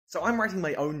So I'm writing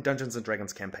my own Dungeons &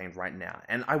 Dragons campaign right now,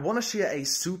 and I want to share a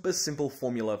super simple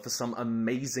formula for some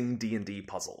amazing D&D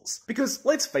puzzles. Because,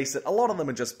 let's face it, a lot of them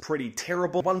are just pretty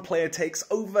terrible. One player takes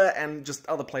over and just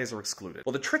other players are excluded.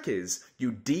 Well, the trick is,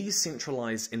 you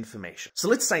decentralize information. So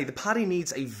let's say the party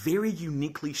needs a very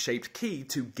uniquely shaped key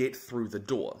to get through the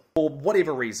door. For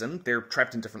whatever reason, they're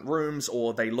trapped in different rooms,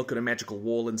 or they look at a magical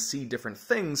wall and see different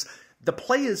things. The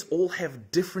players all have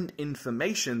different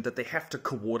information that they have to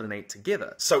coordinate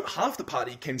together. So half the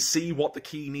party can see what the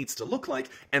key needs to look like,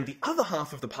 and the other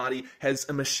half of the party has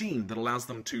a machine that allows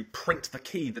them to print the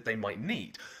key that they might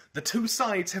need. The two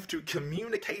sides have to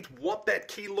communicate what that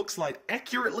key looks like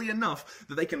accurately enough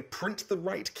that they can print the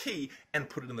right key and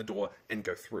put it in the door and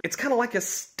go through. It's kind of like a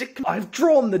stick. I've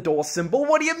drawn the door symbol,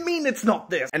 what do you mean it's not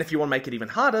this? And if you want to make it even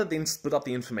harder, then split up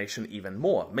the information even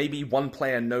more. Maybe one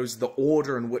player knows the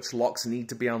order in which locks need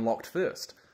to be unlocked first.